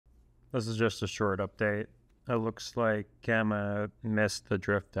This is just a short update. It looks like Gamma missed the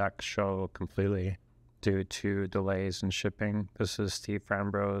DriftX show completely due to delays in shipping. This is Steve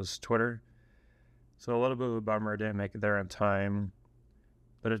Frambro's Twitter. So a little bit of a bummer, didn't make it there in time,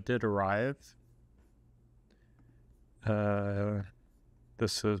 but it did arrive.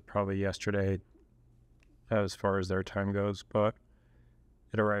 This was probably yesterday as far as their time goes, but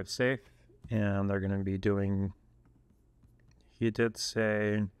it arrived safe, and they're going to be doing, he did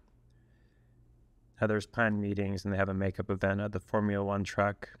say there's planned meetings, and they have a makeup event at the Formula One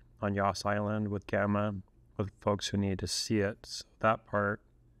track on Yas Island with Gamma, with folks who need to see it. So that part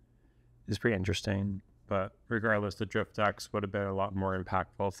is pretty interesting, but regardless, the DriftX would have been a lot more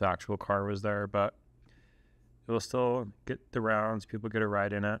impactful if the actual car was there, but it will still get the rounds. People get a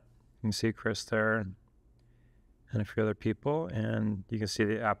ride in it. You can see Chris there and a few other people, and you can see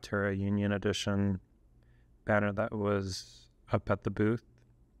the Aptera Union Edition banner that was up at the booth.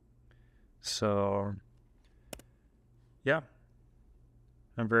 So yeah,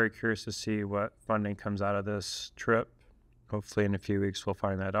 I'm very curious to see what funding comes out of this trip. Hopefully in a few weeks we'll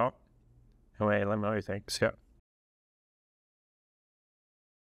find that out. Anyway, let me know what you think. See ya.